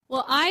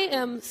Well, I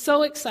am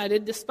so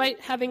excited, despite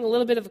having a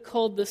little bit of a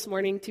cold this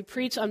morning, to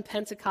preach on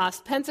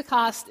Pentecost.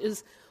 Pentecost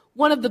is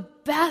one of the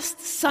best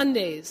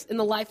Sundays in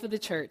the life of the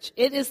church.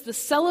 It is the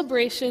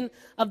celebration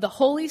of the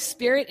Holy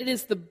Spirit. It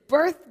is the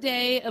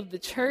birthday of the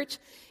church.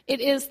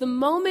 It is the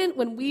moment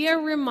when we are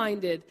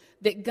reminded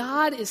that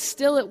God is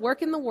still at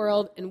work in the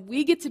world and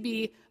we get to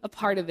be a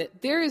part of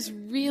it. There is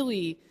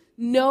really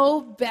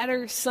no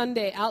better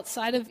Sunday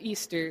outside of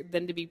Easter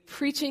than to be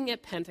preaching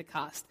at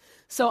Pentecost.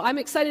 So I'm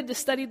excited to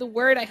study the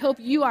Word. I hope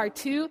you are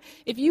too.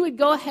 If you would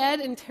go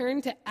ahead and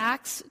turn to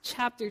Acts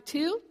chapter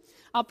 2,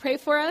 I'll pray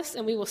for us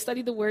and we will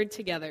study the Word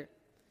together.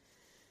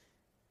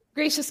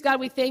 Gracious God,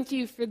 we thank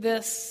you for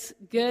this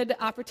good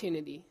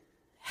opportunity.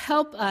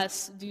 Help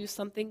us do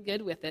something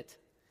good with it.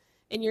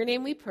 In your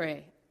name we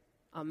pray.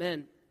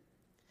 Amen.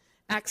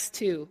 Acts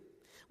 2.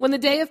 When the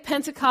day of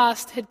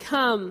Pentecost had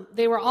come,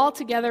 they were all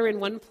together in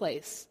one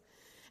place.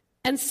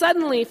 And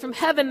suddenly from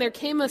heaven there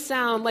came a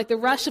sound like the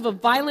rush of a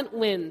violent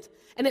wind,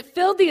 and it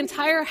filled the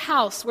entire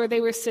house where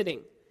they were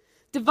sitting.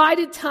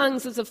 Divided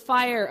tongues as of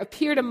fire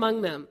appeared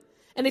among them,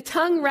 and a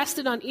tongue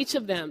rested on each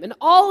of them. And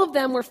all of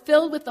them were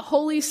filled with the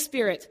Holy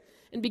Spirit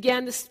and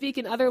began to speak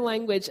in other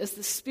language as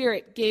the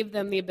Spirit gave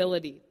them the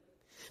ability.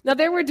 Now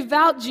there were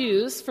devout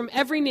Jews from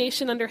every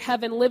nation under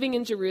heaven living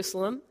in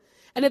Jerusalem.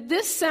 And at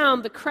this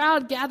sound the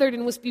crowd gathered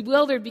and was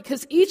bewildered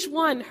because each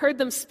one heard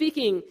them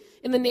speaking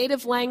in the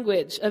native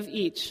language of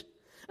each.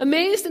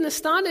 Amazed and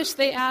astonished,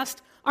 they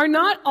asked, "Are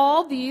not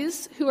all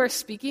these who are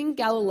speaking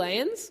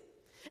Galileans?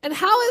 And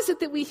how is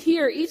it that we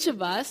hear each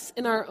of us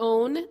in our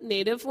own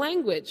native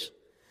language?"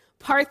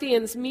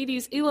 Parthians,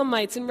 Medes,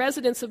 Elamites, and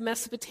residents of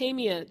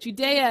Mesopotamia,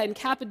 Judea and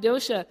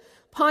Cappadocia,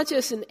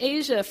 Pontus and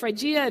Asia,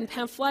 Phrygia and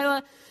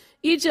Pamphylia,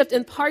 Egypt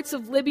and parts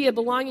of Libya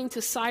belonging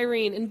to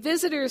Cyrene, and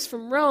visitors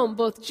from Rome,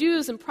 both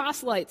Jews and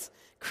proselytes,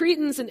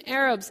 Cretans and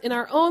Arabs, in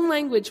our own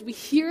language, we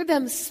hear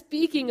them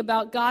speaking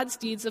about God's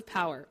deeds of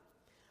power.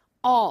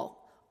 All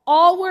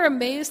were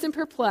amazed and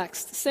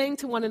perplexed, saying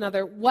to one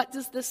another, "What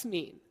does this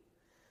mean?"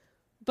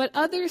 But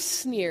others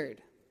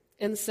sneered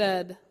and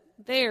said,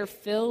 "They are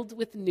filled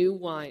with new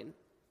wine."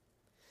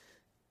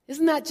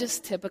 Isn't that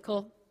just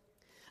typical?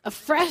 A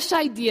fresh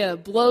idea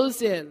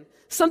blows in.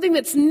 Something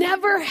that's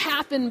never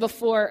happened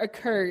before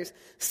occurs.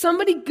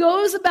 Somebody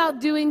goes about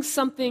doing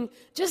something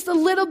just a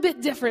little bit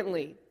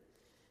differently.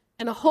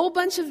 And a whole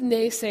bunch of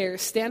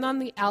naysayers stand on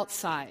the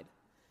outside,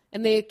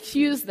 and they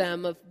accuse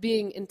them of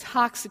being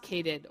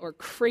intoxicated or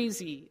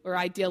crazy or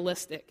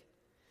idealistic.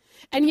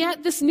 And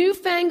yet this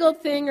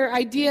newfangled thing or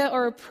idea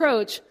or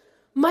approach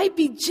might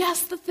be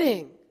just the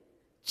thing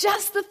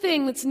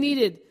that's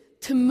needed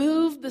to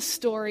move the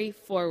story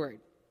forward.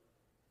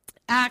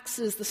 Acts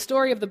is the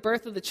story of the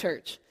birth of the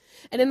church.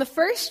 And in the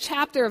first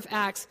chapter of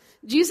Acts,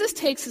 Jesus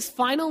takes his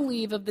final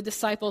leave of the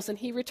disciples and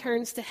he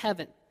returns to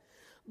heaven.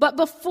 But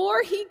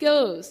before he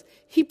goes,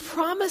 he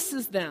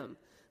promises them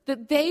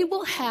that they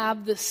will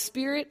have the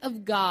Spirit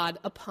of God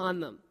upon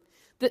them,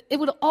 that it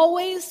would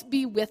always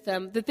be with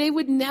them, that they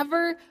would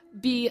never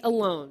be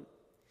alone.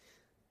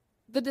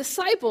 The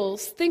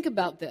disciples, think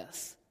about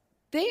this.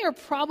 They are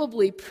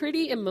probably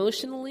pretty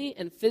emotionally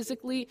and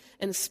physically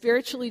and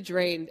spiritually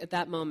drained at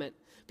that moment,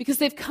 because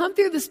they've come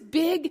through this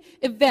big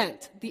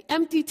event, the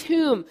empty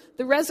tomb,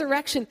 the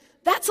resurrection.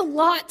 That's a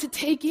lot to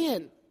take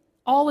in,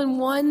 all in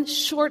one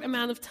short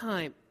amount of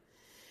time.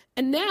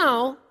 And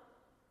now,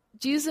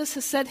 Jesus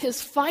has said his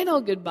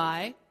final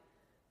goodbye,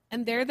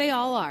 and there they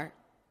all are,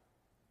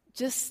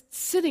 just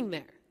sitting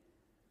there,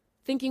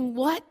 thinking,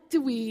 what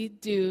do we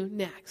do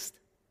next?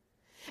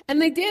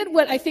 And they did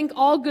what I think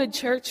all good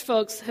church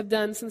folks have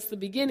done since the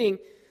beginning.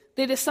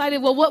 They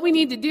decided, well, what we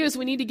need to do is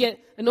we need to get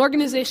an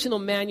organizational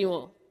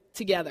manual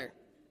together.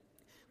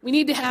 We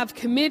need to have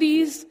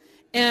committees,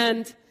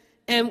 and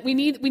we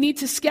need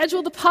to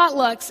schedule the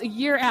potlucks a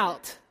year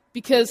out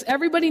because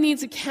everybody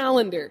needs a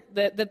calendar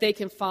that they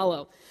can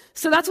follow.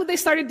 So that's what they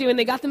started doing.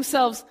 They got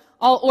themselves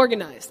all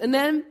organized. And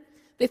then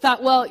they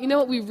thought, well, you know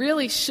what we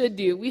really should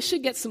do? We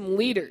should get some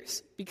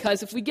leaders,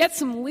 because if we get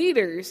some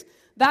leaders,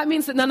 that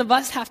means that none of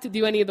us have to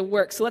do any of the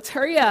work. So let's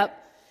hurry up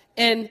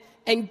and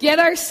get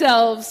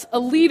ourselves a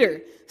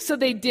leader. So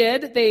they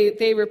did.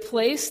 They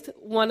replaced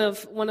one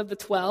of the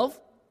 12,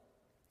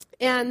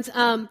 and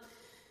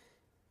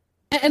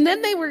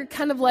then they were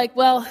kind of like,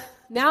 well,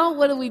 now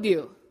what do we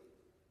do?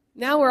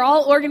 Now we're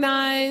all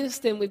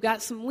organized and we've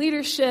got some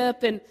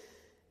leadership,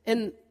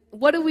 and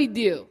what do we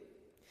do?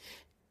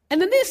 And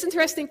then this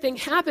interesting thing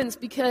happens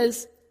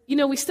because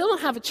we still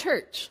don't have a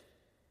church.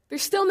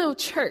 There's still no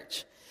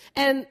church,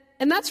 and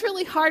that's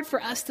really hard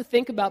for us to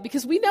think about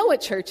because we know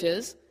what church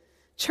is.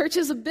 Church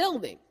is a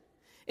building.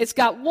 It's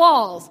got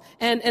walls,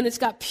 and it's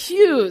got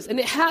pews, and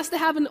it has to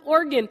have an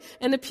organ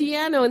and a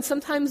piano, and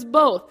sometimes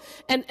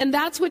both. And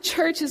that's what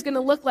church is going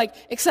to look like,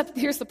 except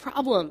here's the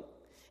problem.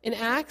 In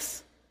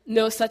Acts,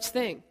 no such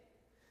thing.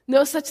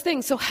 No such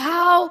thing. So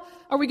how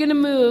are we going to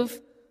move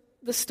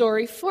the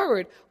story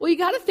forward? Well, you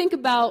got to think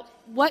about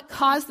what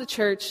caused the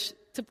church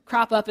to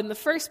crop up in the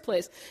first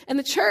place. And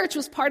the church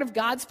was part of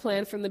God's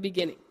plan from the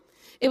beginning.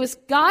 It was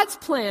God's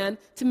plan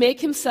to make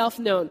himself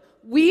known.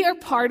 We are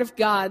part of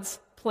God's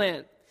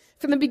plan.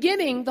 From the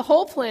beginning, the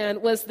whole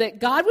plan was that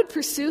God would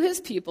pursue his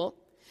people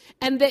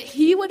and that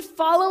he would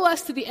follow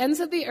us to the ends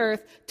of the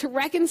earth to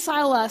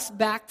reconcile us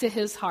back to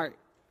his heart.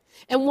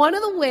 And one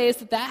of the ways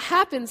that that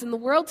happens in the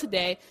world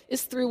today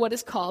is through what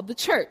is called the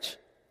church.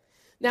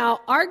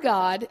 Now, our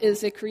God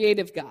is a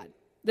creative God.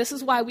 This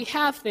is why we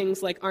have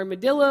things like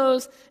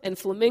armadillos and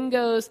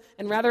flamingos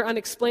and rather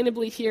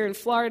unexplainably here in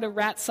Florida,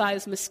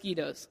 rat-sized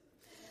mosquitoes.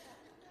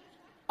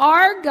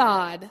 Our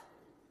God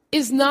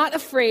is not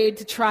afraid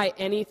to try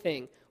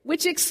anything,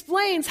 which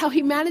explains how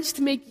he managed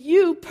to make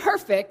you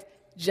perfect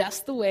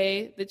just the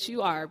way that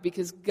you are,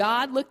 because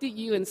God looked at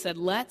you and said,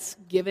 let's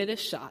give it a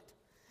shot.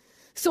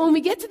 So when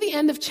we get to the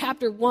end of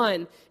chapter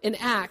 1 in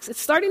Acts, it's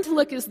starting to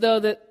look as though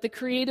the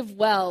creative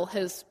well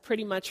has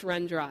pretty much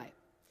run dry.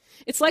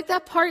 It's like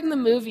that part in the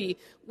movie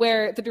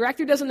where the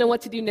director doesn't know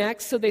what to do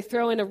next, so they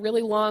throw in a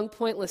really long,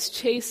 pointless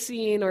chase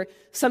scene or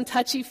some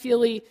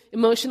touchy-feely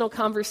emotional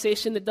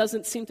conversation that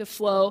doesn't seem to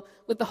flow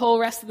with the whole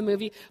rest of the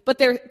movie, but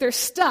they're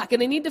stuck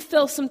and they need to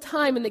fill some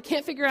time and they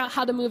can't figure out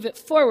how to move it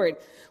forward.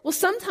 Well,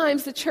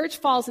 sometimes the church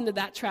falls into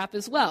that trap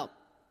as well.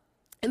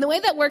 And the way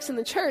that works in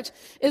the church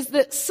is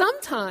that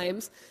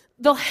sometimes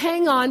they'll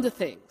hang on to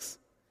things.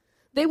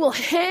 They will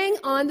hang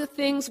on to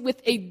things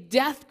with a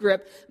death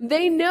grip.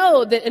 They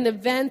know that an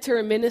event or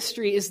a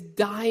ministry is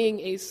dying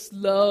a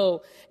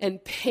slow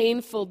and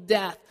painful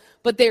death,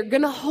 but they're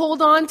going to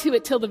hold on to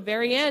it till the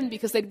very end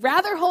because they'd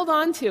rather hold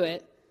on to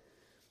it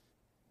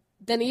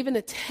than even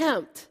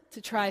attempt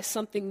to try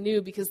something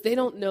new because they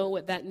don't know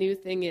what that new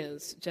thing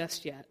is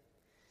just yet.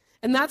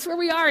 And that's where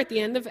we are at the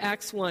end of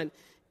Acts 1.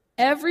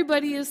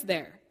 Everybody is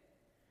there.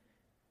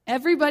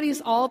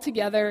 Everybody's all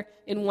together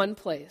in one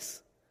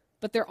place,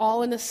 but they're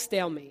all in a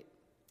stalemate.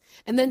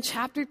 And then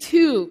chapter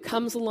 2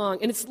 comes along,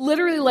 and it's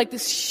literally like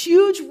this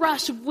huge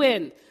rush of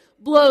wind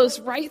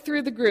blows right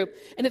through the group,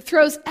 and it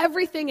throws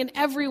everything and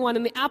everyone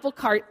in the apple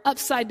cart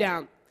upside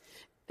down.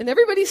 And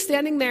everybody's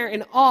standing there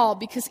in awe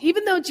because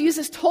even though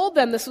Jesus told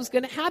them this was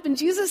going to happen,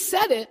 Jesus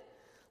said it.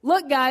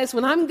 Look, guys,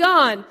 when I'm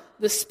gone,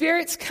 the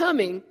Spirit's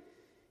coming.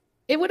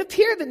 It would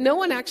appear that no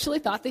one actually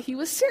thought that he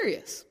was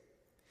serious,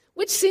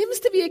 which seems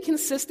to be a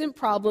consistent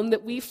problem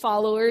that we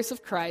followers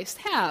of Christ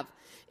have,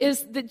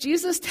 is that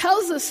Jesus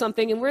tells us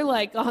something and we're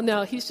like, oh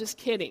no, he's just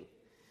kidding.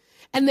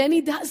 And then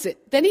he does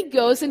it. Then he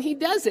goes and he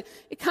does it.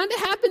 It kind of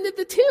happened at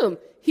the tomb.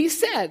 He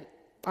said,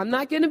 I'm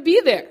not going to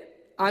be there.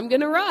 I'm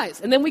going to rise.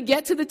 And then we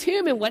get to the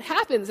tomb and what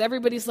happens?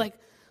 Everybody's like,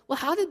 well,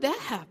 how did that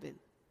happen?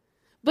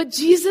 But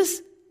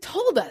Jesus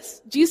told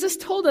us. Jesus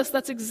told us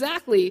that's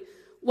exactly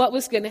what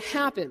was going to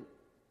happen.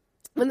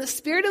 When the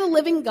Spirit of the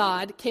living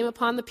God came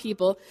upon the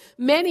people,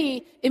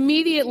 many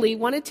immediately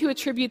wanted to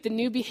attribute the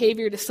new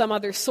behavior to some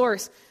other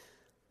source,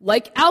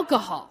 like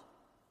alcohol.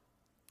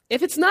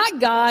 If it's not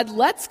God,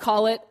 let's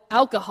call it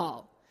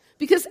alcohol.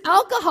 Because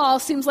alcohol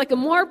seems like a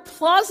more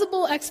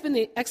plausible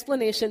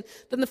explanation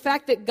than the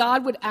fact that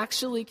God would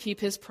actually keep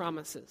his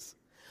promises.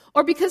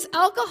 Or because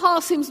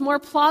alcohol seems more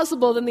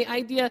plausible than the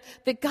idea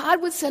that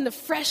God would send a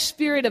fresh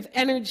spirit of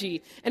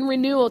energy and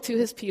renewal to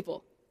his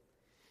people.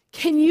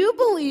 Can you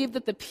believe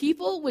that the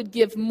people would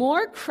give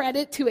more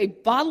credit to a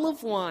bottle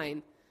of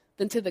wine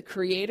than to the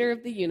creator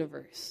of the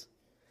universe?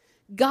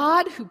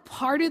 God who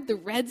parted the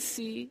Red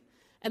Sea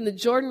and the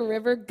Jordan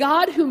River,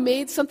 God who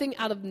made something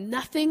out of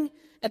nothing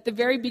at the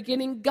very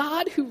beginning,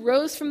 God who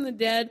rose from the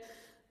dead,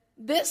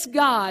 this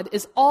God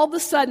is all of a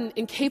sudden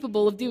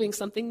incapable of doing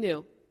something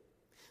new,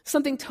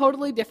 something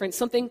totally different,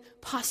 something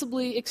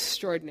possibly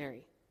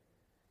extraordinary.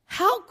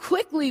 How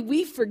quickly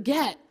we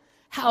forget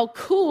how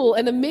cool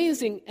and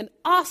amazing and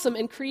awesome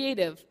and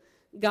creative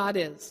God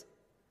is.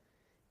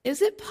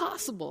 Is it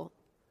possible?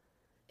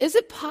 Is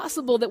it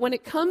possible that when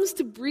it comes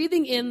to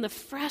breathing in the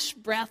fresh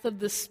breath of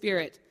the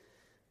Spirit,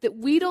 that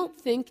we don't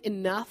think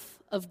enough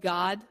of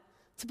God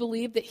to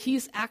believe that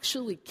he's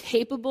actually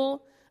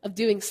capable of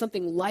doing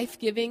something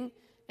life-giving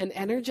and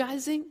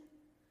energizing?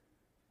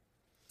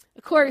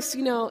 Of course,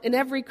 in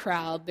every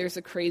crowd, there's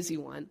a crazy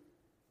one.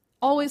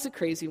 Always a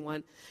crazy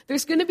one.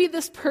 There's going to be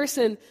this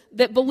person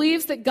that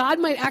believes that God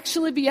might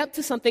actually be up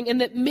to something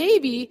and that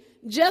maybe,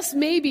 just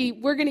maybe,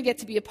 we're going to get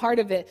to be a part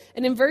of it.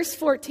 And in verse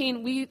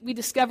 14, we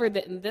discovered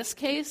that in this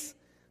case,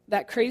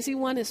 that crazy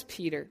one is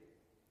Peter.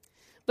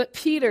 But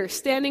Peter,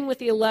 standing with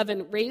the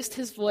 11, raised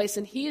his voice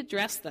and he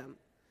addressed them.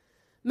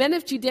 Men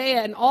of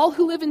Judea and all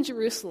who live in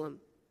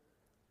Jerusalem,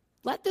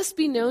 let this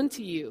be known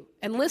to you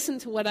and listen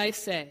to what I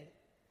say.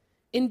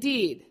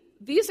 Indeed,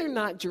 these are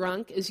not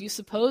drunk, as you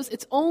suppose.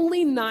 It's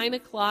only 9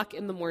 o'clock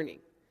in the morning.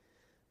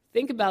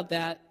 Think about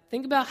that.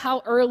 Think about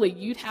how early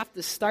you'd have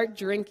to start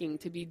drinking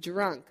to be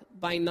drunk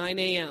by 9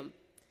 a.m.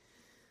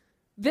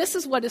 This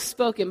is what is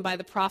spoken by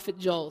the prophet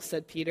Joel,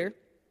 said Peter.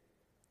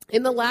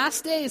 In the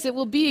last days it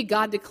will be,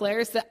 God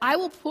declares, that I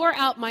will pour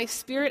out my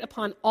Spirit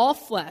upon all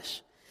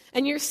flesh,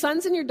 and your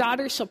sons and your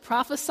daughters shall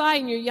prophesy,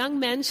 and your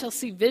young men shall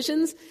see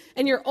visions,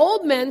 and your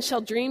old men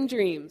shall dream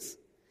dreams.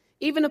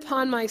 Even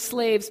upon my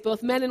slaves,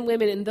 both men and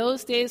women, in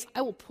those days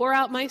I will pour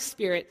out my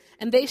Spirit,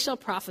 and they shall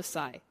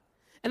prophesy.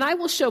 And I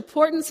will show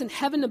portents in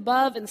heaven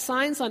above and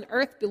signs on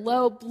earth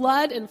below,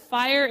 blood and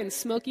fire and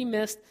smoky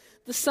mist.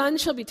 The sun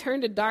shall be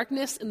turned to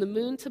darkness and the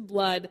moon to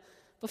blood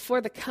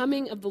before the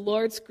coming of the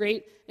Lord's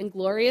great and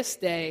glorious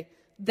day.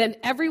 Then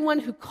everyone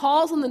who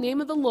calls on the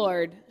name of the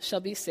Lord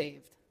shall be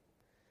saved.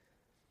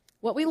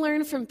 What we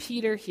learn from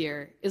Peter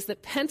here is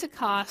that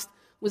Pentecost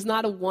was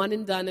not a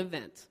one-and-done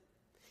event.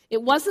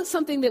 It wasn't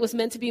something that was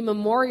meant to be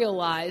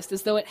memorialized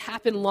as though it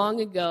happened long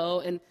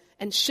ago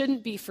and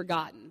shouldn't be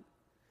forgotten.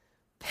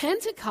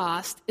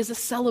 Pentecost is a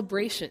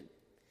celebration.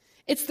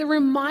 It's the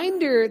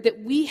reminder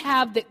that we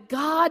have that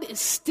God is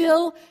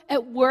still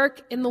at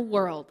work in the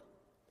world,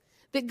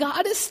 that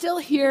God is still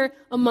here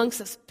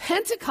amongst us.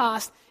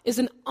 Pentecost is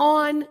an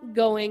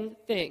ongoing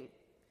thing.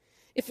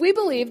 If we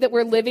believe that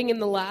we're living in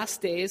the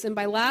last days, and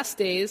by last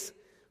days,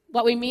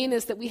 what we mean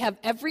is that we have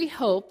every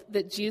hope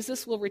that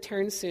Jesus will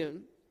return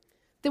soon,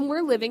 then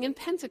we're living in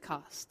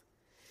Pentecost.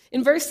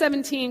 In verse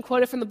 17,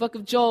 quoted from the book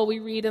of Joel, we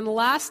read, "In the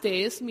last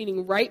days,"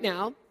 meaning right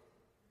now,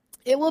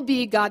 "it will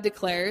be, God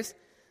declares,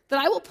 that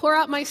I will pour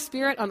out my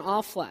Spirit on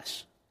all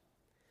flesh."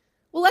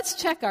 Well, let's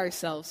check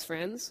ourselves,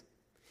 friends.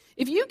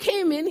 If you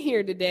came in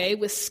here today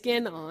with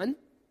skin on,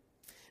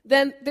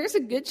 then there's a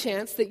good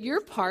chance that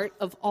you're part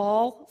of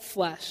all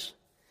flesh.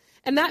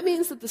 And that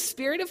means that the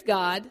Spirit of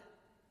God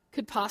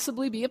could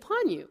possibly be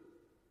upon you.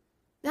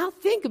 Now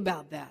think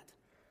about that.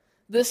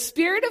 The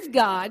Spirit of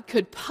God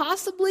could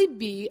possibly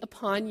be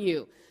upon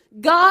you.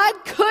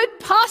 God could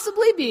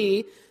possibly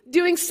be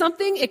doing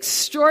something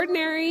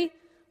extraordinary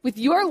with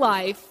your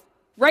life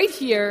right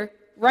here,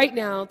 right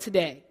now,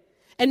 today.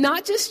 And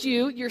not just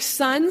you, your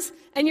sons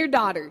and your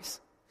daughters.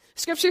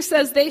 Scripture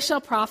says they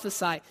shall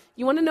prophesy.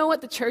 You want to know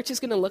what the church is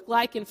going to look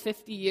like in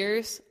 50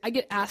 years? I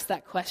get asked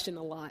that question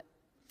a lot.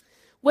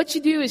 What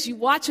you do is you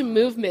watch a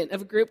movement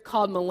of a group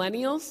called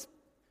millennials.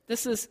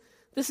 This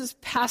is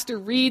Pastor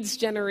Reed's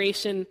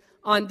generation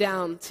on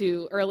down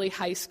to early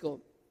high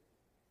school.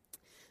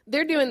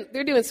 They're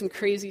doing some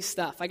crazy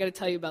stuff. I got to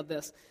tell you about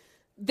this.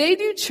 They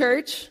do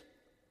church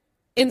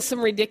in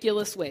some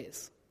ridiculous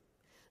ways.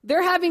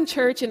 They're having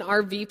church in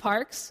RV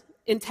parks,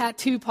 in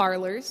tattoo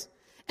parlors,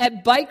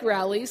 at bike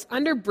rallies,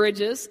 under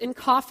bridges, in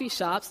coffee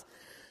shops.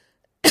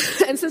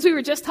 And since we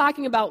were just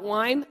talking about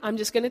wine, I'm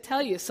just going to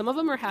tell you, some of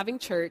them are having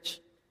church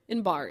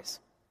in bars.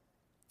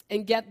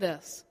 And get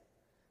this.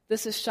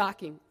 This is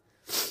shocking.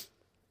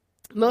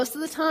 Most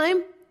of the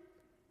time,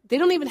 they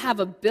don't even have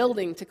a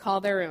building to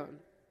call their own.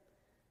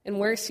 And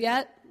worse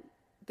yet,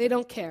 they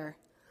don't care.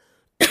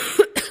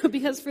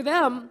 Because for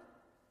them,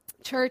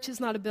 church is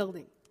not a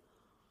building.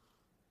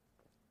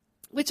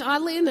 Which,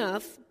 oddly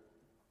enough,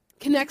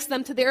 connects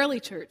them to the early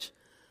church.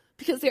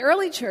 Because the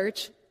early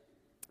church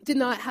did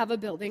not have a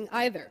building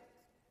either.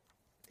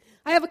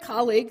 I have a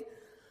colleague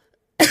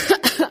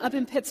up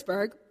in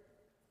Pittsburgh.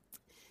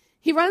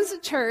 He runs a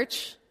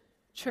church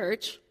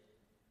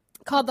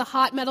called the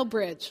Hot Metal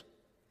Bridge.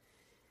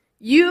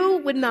 You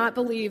would not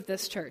believe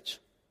this church.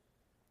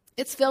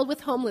 It's filled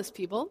with homeless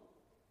people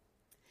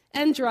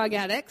and drug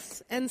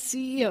addicts and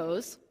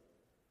CEOs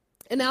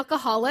and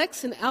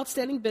alcoholics and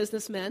outstanding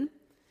businessmen.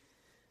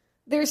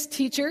 There's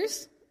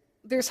teachers.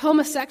 There's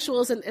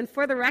homosexuals, and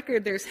for the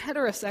record, there's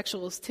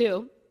heterosexuals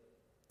too.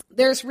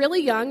 There's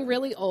really young,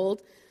 really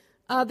old.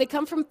 They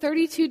come from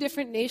 32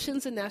 different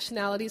nations and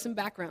nationalities and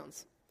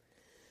backgrounds.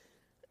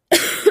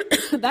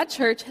 That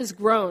church has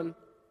grown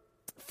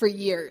for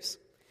years.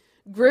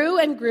 Grew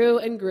and grew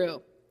and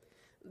grew.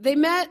 They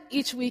met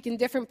each week in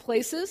different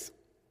places,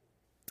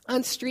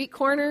 on street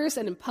corners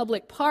and in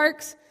public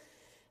parks,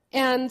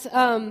 and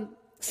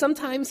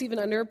sometimes even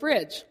under a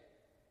bridge.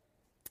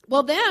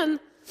 Well, then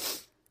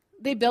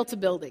they built a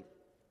building,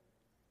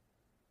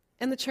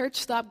 and the church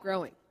stopped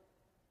growing.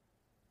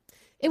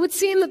 It would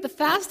seem that the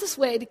fastest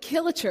way to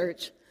kill a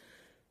church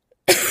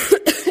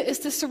is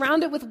to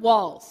surround it with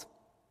walls.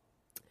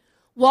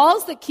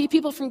 Walls that keep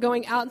people from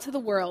going out into the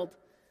world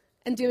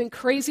and doing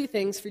crazy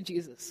things for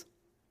Jesus.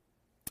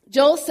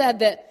 Joel said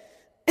that,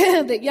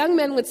 that young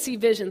men would see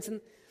visions. And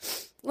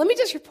let me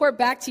just report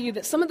back to you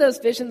that some of those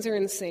visions are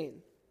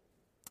insane.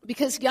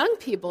 Because young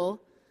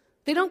people,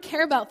 they don't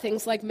care about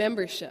things like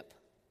membership.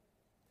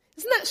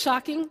 Isn't that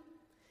shocking?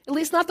 At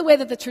least not the way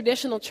that the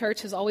traditional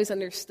church has always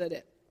understood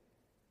it.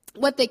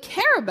 What they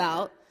care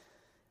about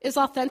is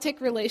authentic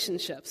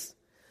relationships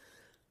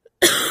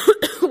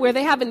where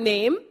they have a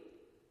name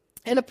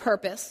and a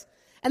purpose,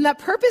 and that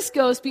purpose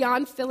goes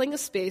beyond filling a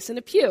space in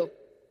a pew.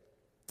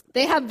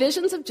 They have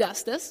visions of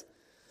justice.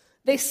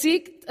 They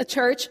seek a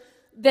church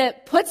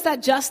that puts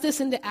that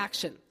justice into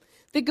action,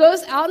 that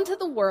goes out into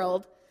the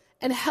world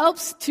and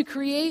helps to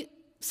create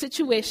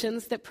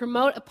situations that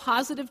promote a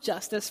positive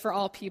justice for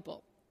all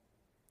people.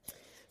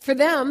 For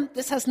them,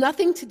 this has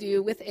nothing to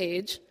do with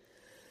age.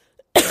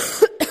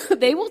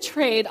 They will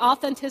trade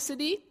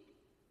authenticity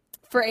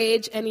for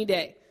age any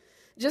day.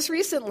 Just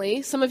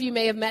recently, some of you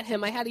may have met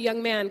him. I had a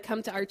young man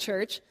come to our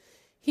church.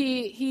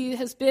 He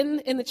has been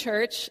in the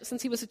church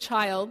since he was a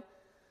child,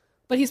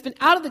 but he's been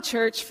out of the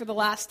church for the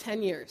last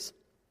 10 years.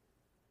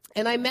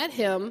 And I met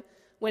him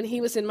when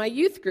he was in my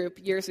youth group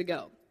years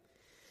ago.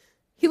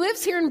 he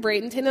lives here in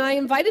Bradenton, and I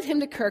invited him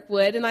to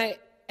Kirkwood,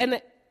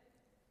 and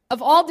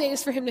of all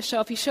days for him to show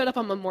up, he showed up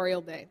on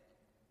Memorial Day.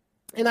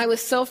 And I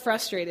was so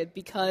frustrated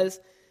because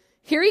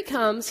here he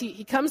comes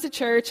to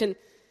church, and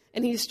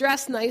he's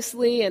dressed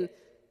nicely, and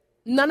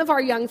none of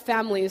our young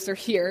families are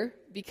here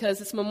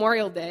because it's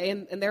Memorial Day,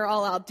 and they're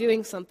all out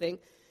doing something.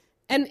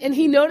 And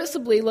he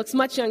noticeably looks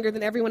much younger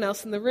than everyone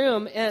else in the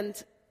room.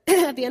 And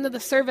at the end of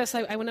the service,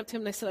 I went up to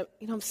him and I said,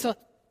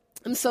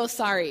 I'm so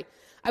sorry.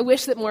 I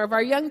wish that more of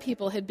our young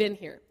people had been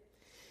here.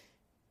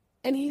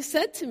 And he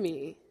said to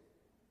me,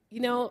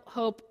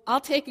 Hope,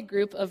 I'll take a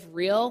group of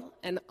real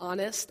and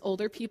honest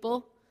older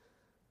people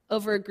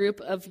over a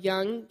group of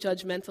young,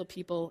 judgmental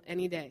people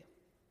any day.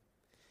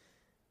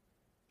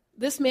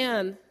 This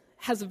man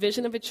has a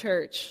vision of a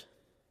church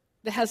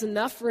that has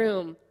enough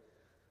room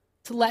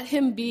to let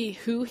him be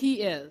who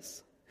he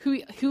is,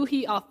 who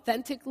he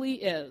authentically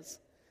is,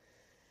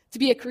 to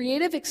be a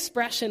creative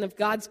expression of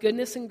God's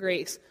goodness and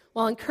grace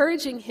while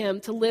encouraging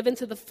him to live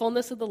into the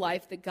fullness of the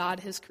life that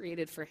God has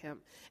created for him.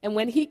 And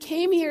when he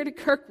came here to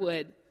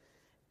Kirkwood,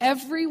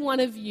 every one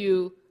of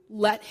you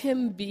let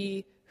him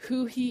be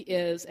who he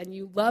is, and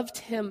you loved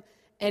him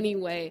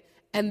anyway,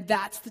 and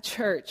that's the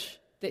church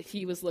that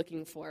he was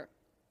looking for.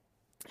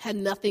 Had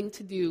nothing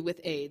to do with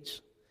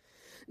age.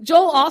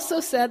 Joel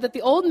also said that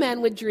the old men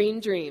would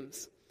dream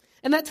dreams.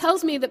 And that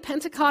tells me that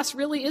Pentecost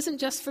really isn't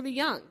just for the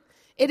young.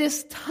 It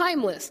is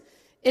timeless.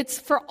 It's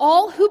for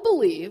all who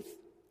believe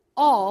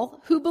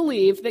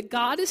that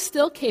God is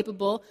still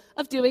capable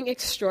of doing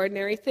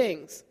extraordinary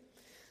things.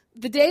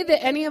 The day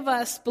that any of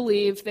us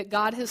believe that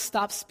God has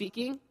stopped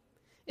speaking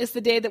is the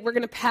day that we're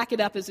going to pack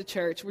it up as a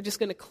church. We're just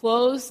going to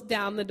close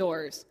down the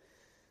doors.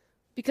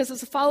 Because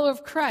as a follower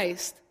of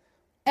Christ,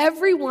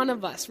 every one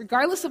of us,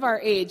 regardless of our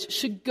age,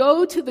 should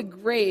go to the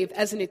grave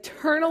as an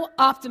eternal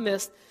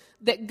optimist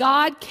that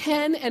God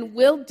can and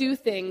will do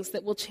things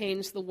that will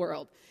change the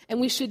world. And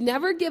we should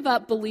never give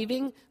up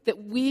believing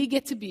that we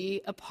get to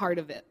be a part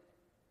of it.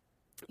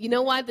 You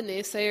know why the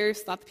naysayers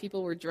thought the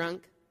people were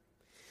drunk?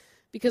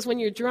 Because when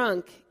you're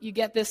drunk, you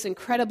get this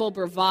incredible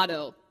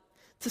bravado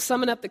to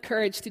summon up the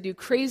courage to do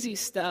crazy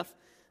stuff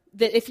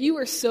that if you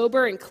were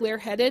sober and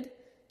clear-headed,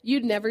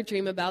 you'd never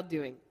dream about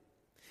doing.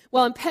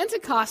 Well, in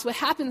Pentecost, what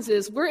happens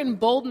is we're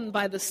emboldened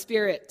by the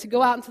Spirit to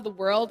go out into the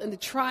world and to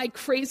try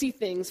crazy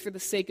things for the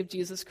sake of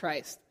Jesus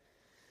Christ.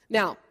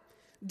 Now,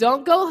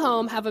 don't go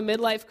home, have a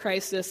midlife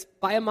crisis,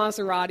 buy a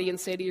Maserati, and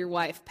say to your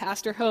wife,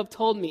 Pastor Hope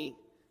told me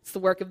it's the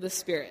work of the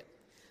Spirit.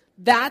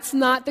 That's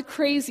not the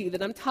crazy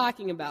that I'm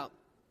talking about.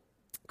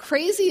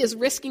 Crazy is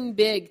risking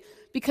big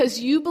because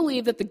you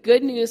believe that the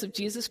good news of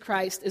Jesus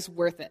Christ is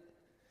worth it.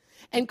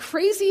 And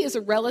crazy is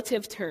a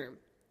relative term.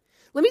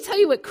 Let me tell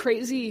you what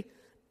crazy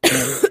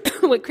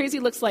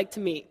looks like to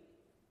me.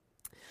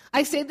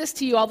 I say this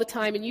to you all the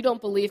time, and you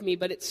don't believe me,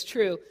 but it's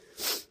true.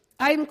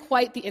 I'm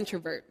quite the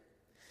introvert.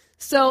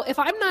 So if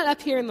I'm not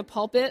up here in the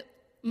pulpit,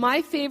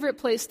 my favorite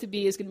place to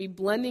be is going to be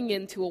blending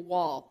into a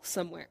wall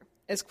somewhere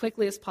as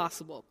quickly as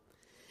possible.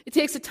 It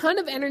takes a ton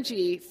of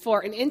energy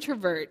for an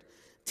introvert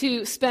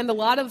to spend a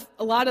lot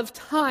of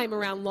time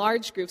around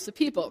large groups of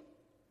people.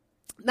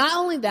 Not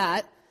only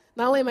am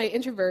I an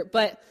introvert,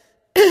 but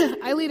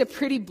I lead a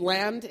pretty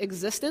bland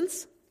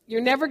existence.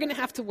 You're never going to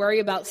have to worry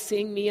about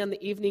seeing me on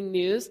the evening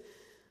news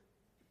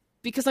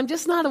because I'm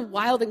just not a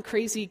wild and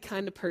crazy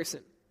kind of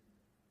person.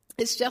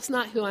 It's just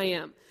not who I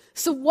am.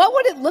 So what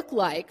would it look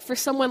like for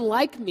someone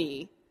like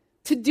me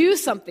to do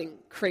something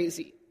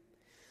crazy?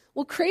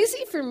 Well,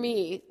 crazy for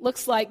me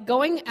looks like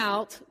going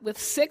out with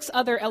 6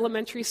 other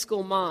elementary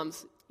school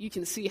moms. You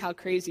can see how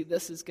crazy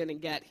this is going to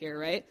get here,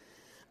 right?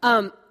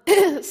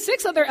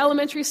 6 other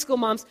elementary school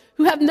moms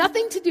who have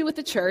nothing to do with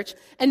the church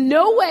and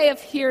no way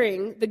of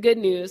hearing the good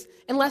news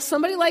unless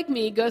somebody like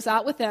me goes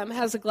out with them,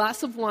 has a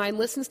glass of wine,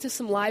 listens to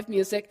some live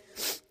music,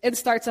 and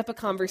starts up a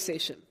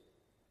conversation.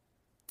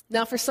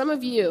 Now, for some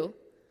of you,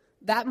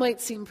 that might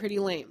seem pretty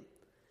lame.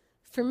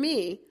 For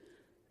me,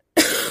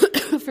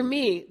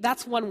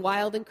 that's one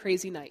wild and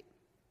crazy night.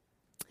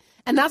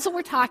 And that's what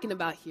we're talking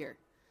about here.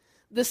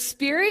 The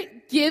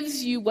Spirit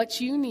gives you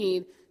what you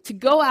need to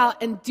go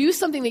out and do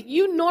something that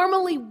you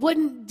normally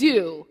wouldn't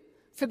do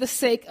for the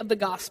sake of the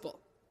gospel.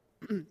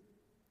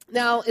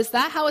 Now, is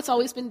that how it's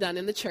always been done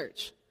in the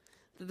church?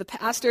 The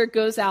pastor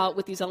goes out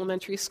with these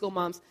elementary school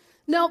moms?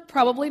 No,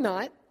 probably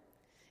not.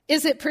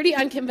 Is it pretty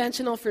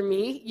unconventional for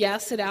me?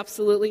 Yes, it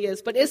absolutely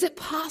is. But is it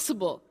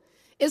possible?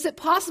 Is it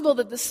possible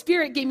that the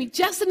Spirit gave me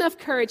just enough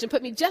courage and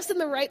put me just in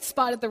the right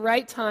spot at the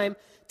right time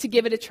to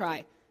give it a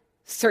try?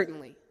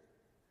 Certainly.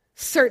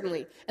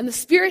 Certainly. And the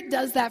Spirit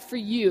does that for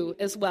you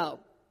as well.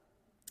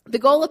 The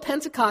goal of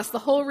Pentecost, the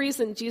whole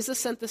reason Jesus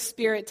sent the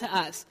Spirit to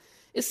us,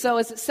 is so,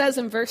 as it says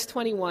in verse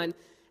 21,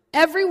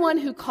 everyone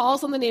who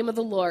calls on the name of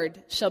the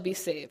Lord shall be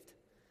saved.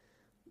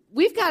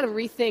 We've got to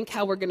rethink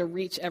how we're going to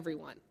reach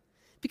everyone.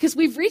 Because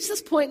we've reached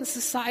this point in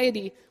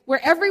society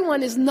where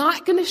everyone is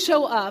not going to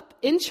show up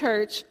in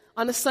church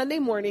on a Sunday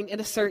morning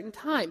at a certain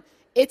time.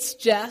 It's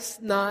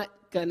just not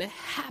going to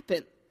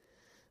happen.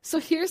 So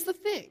here's the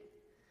thing.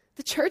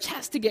 The church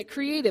has to get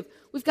creative.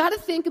 We've got to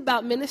think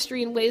about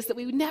ministry in ways that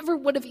we never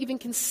would have even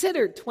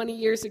considered 20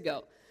 years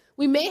ago.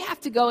 We may have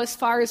to go as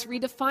far as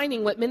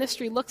redefining what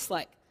ministry looks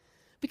like.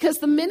 Because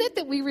the minute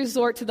that we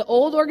resort to the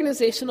old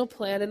organizational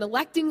plan and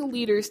electing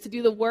leaders to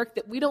do the work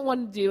that we don't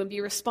want to do and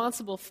be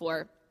responsible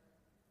for,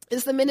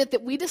 is the minute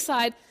that we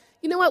decide,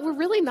 you know what, we're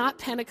really not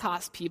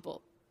Pentecost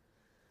people.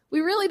 We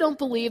really don't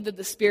believe that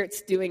the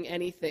Spirit's doing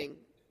anything.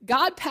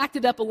 God packed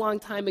it up a long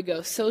time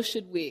ago, so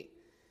should we.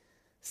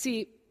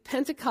 See,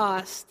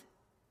 Pentecost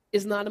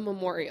is not a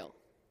memorial.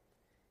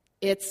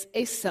 It's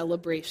a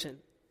celebration.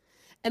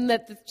 And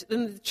that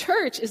the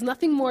church is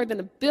nothing more than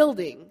a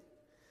building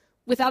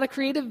without a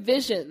creative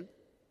vision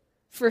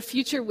for a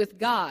future with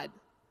God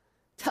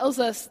tells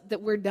us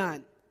that we're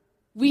done.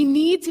 We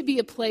need to be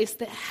a place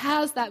that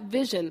has that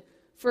vision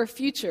for a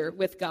future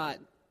with God.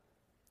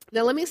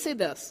 Now, let me say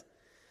this.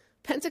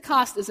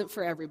 Pentecost isn't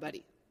for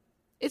everybody.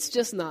 It's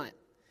just not.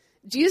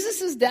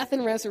 Jesus' death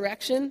and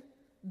resurrection,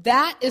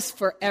 that is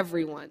for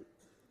everyone.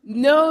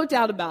 No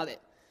doubt about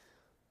it.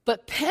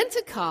 But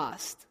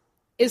Pentecost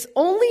is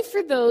only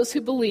for those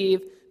who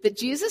believe that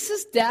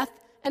Jesus' death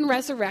and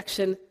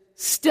resurrection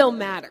still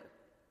matter.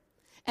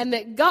 And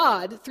that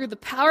God, through the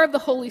power of the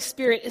Holy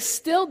Spirit, is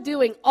still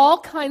doing all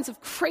kinds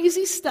of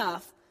crazy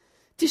stuff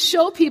to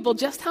show people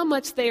just how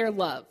much they are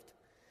loved.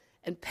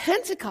 And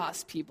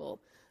Pentecost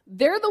people,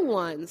 they're the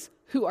ones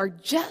who are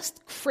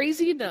just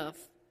crazy enough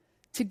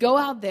to go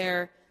out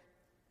there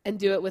and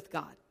do it with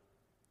God.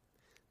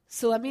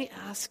 So let me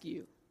ask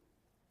you,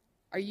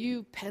 are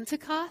you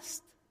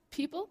Pentecost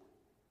people?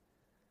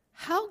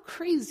 How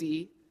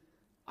crazy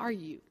are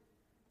you?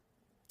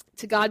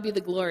 To God be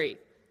the glory,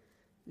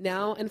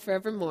 now and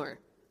forevermore.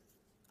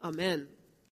 Amen.